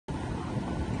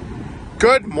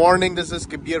Good morning, this is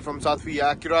Kabir from Southview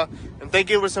Acura, and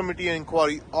thank you for submitting your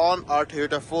inquiry on our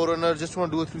Toyota 4Runner. Just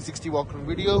want to do a 360 walk-around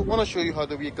video. Want to show you how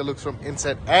the vehicle looks from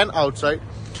inside and outside.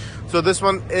 So this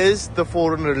one is the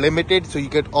 4Runner Limited, so you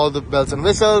get all the bells and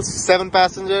whistles, 7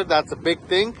 passenger, that's a big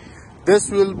thing.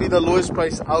 This will be the lowest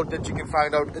price out that you can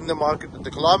find out in the market with the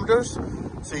kilometers.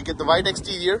 So you get the white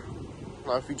exterior.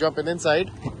 Now if you jump inside,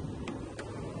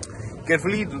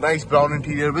 carefully, nice brown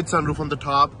interior with sunroof on the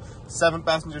top, 7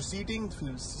 passenger seating,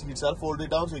 seats are folded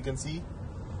down so you can see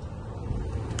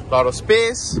a lot of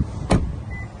space.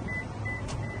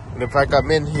 And if I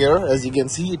come in here, as you can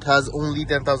see, it has only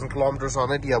 10,000 kilometers on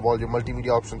it. You have all your multimedia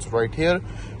options right here.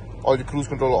 All your cruise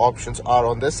control options are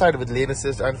on this side with lane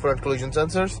assist and front collision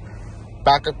sensors,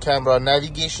 backup camera,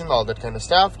 navigation, all that kind of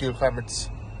stuff. Dual climate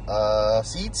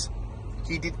seats,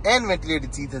 heated and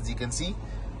ventilated seats, as you can see.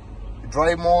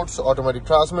 Drive modes, automatic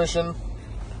transmission.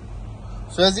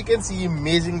 So as you can see,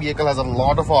 amazing vehicle, has a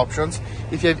lot of options.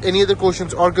 If you have any other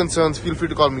questions or concerns, feel free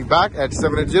to call me back at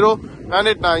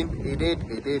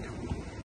 780-989-8888.